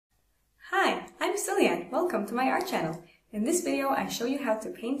Ciliann, welcome to my art channel. In this video I show you how to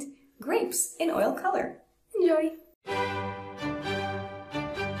paint grapes in oil color. Enjoy!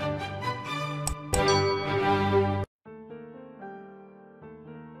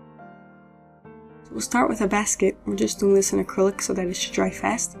 We'll start with a basket. We're just doing this in acrylic so that it should dry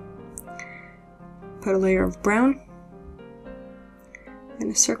fast. Put a layer of brown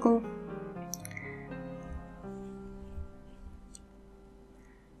in a circle.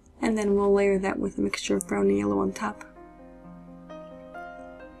 And then we'll layer that with a mixture of brown and yellow on top.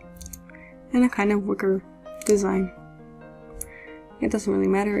 And a kind of wicker design. It doesn't really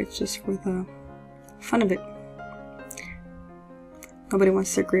matter, it's just for the fun of it. Nobody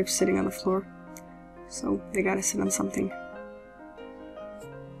wants their grapes sitting on the floor, so they gotta sit on something.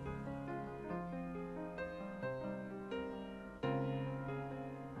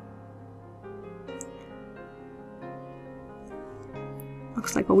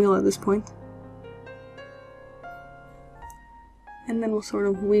 Looks like a wheel at this point. And then we'll sort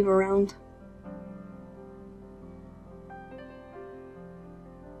of weave around.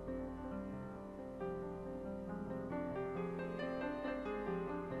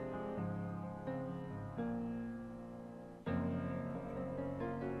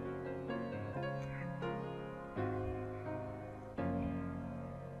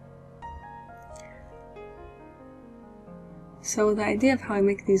 So the idea of how I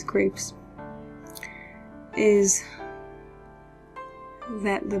make these grapes is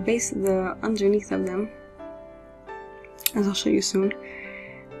that the underneath of them, as I'll show you soon,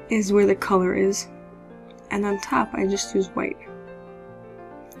 is where the color is, and on top I just use white.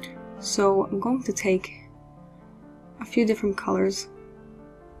 So I'm going to take a few different colors.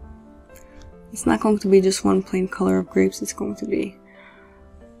 It's not going to be just one plain color of grapes, it's going to be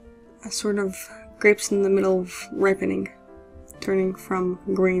a sort of grapes in the middle of ripening, turning from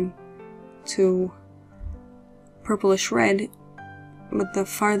green to purplish red, but the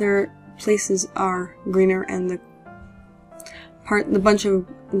farther places are greener and the part of the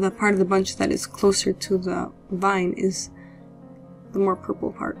bunch that is closer to the vine is the more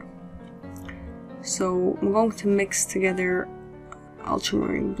purple part. So I'm going to mix together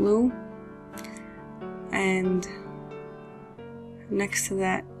ultramarine blue and next to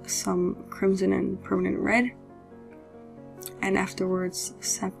that some crimson and permanent red, and afterwards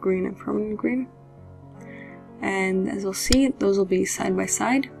sap green and permanent green. And as you'll see, those will be side by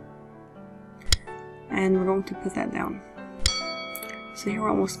side, and we're going to put that down. So here we're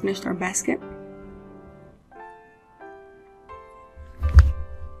almost finished our basket.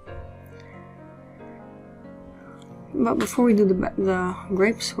 But before we do the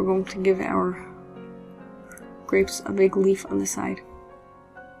grapes, we're going to give our grapes a big leaf on the side.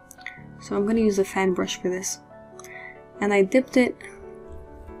 So I'm going to use a fan brush for this. And I dipped it,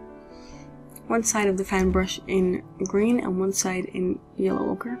 one side of the fan brush in green and one side in yellow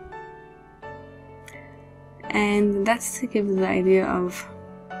ochre. And that's to give the idea of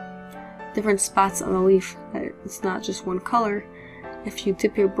different spots on the leaf, that it's not just one color. If you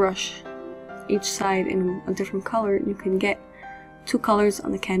dip your brush each side in a different color, you can get two colors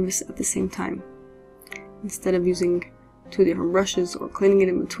on the canvas at the same time. Instead of using two different brushes or cleaning it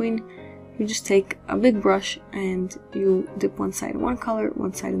in between, you just take a big brush and you dip one side in one color,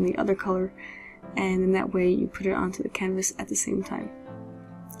 one side in the other color, and in that way you put it onto the canvas at the same time.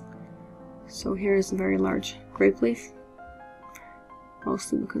 So here's a very large grape leaf,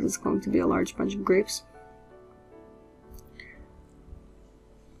 mostly because it's going to be a large bunch of grapes.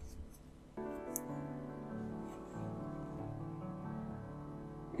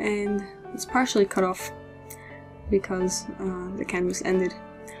 And it's partially cut off because the canvas ended.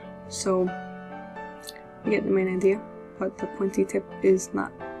 So you get the main idea, but the pointy tip is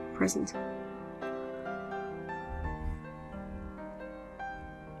not present.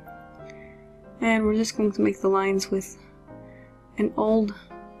 And we're just going to make the lines with an old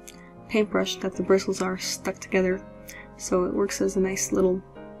paintbrush that the bristles are stuck together, so it works as a nice little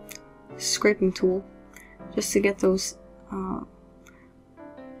scraping tool, just to get those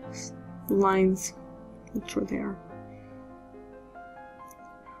lines, not sure they are,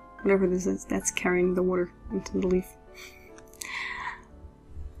 whatever this is, that's carrying the water into the leaf.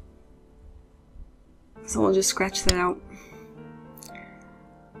 So we'll just scratch that out.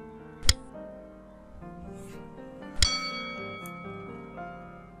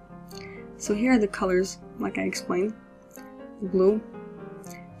 So here are the colors, like I explained. The blue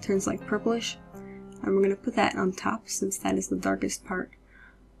turns like purplish, and we're going to put that on top since that is the darkest part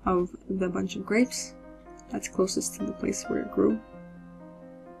of the bunch of grapes. That's closest to the place where it grew.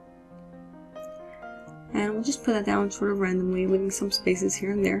 And we'll just put that down sort of randomly, leaving some spaces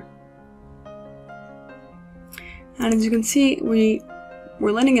here and there. And as you can see,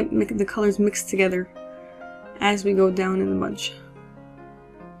 we're letting it make the colors mix together as we go down in the bunch.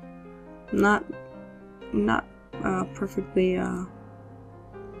 Not perfectly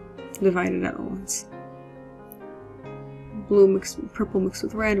divided at all. It's purple mixed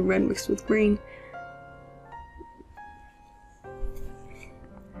with red, red mixed with green.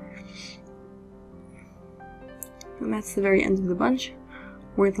 And that's the very end of the bunch,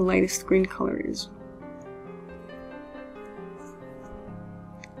 where the lightest green color is.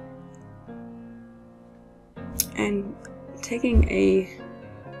 And taking a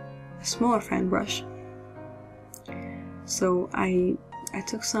smaller fan brush, so I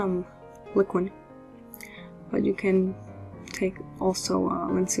took some liquid, but you can take also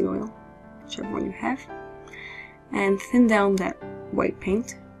linseed oil, whichever one you have, and thin down that white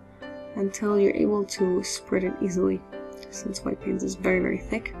paint until you're able to spread it easily, since white paint is very, very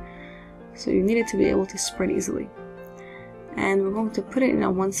thick, so you need it to be able to spread easily. And we're going to put it in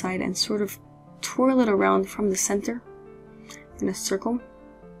on one side and sort of twirl it around from the center in a circle.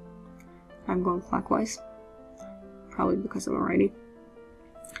 I'm going clockwise, probably because I'm a righty.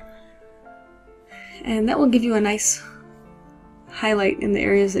 And that will give you a nice highlight in the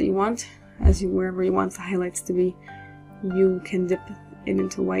areas that you want. Wherever you want the highlights to be, you can dip it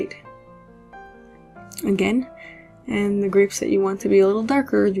into white again. And the grapes that you want to be a little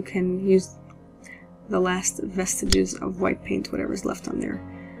darker, you can use the last vestiges of white paint, whatever's left on there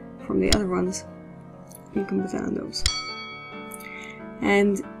from the other ones. You can put that on those.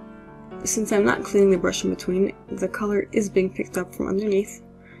 And since I'm not cleaning the brush in between, the color is being picked up from underneath,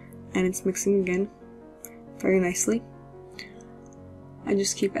 and it's mixing again very nicely. I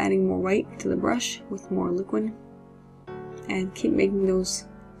just keep adding more white to the brush with more liquid, and keep making those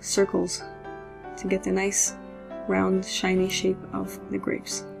circles to get the nice round shiny shape of the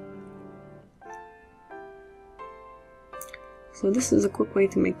grapes. So this is a quick way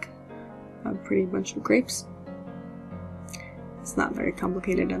to make a pretty bunch of grapes. It's not very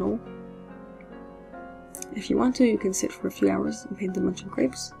complicated at all. If you want to, you can sit for a few hours and paint a bunch of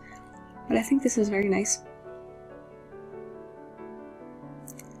grapes, but I think this is very nice.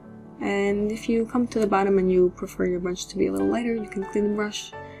 And if you come to the bottom and you prefer your bunch to be a little lighter, you can clean the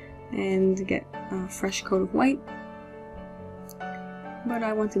brush and get a fresh coat of white. But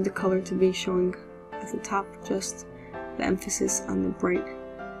I wanted the color to be showing at the top, just the emphasis on the bright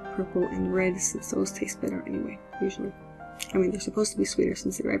purple and red, since those taste better anyway, usually. I mean, they're supposed to be sweeter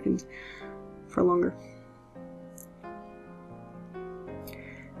since they ripened for longer.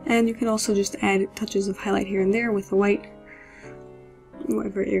 And you can also just add touches of highlight here and there with the white,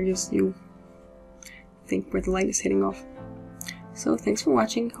 whatever areas you think where the light is hitting off. So thanks for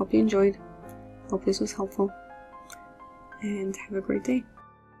watching, hope you enjoyed, hope this was helpful, and have a great day.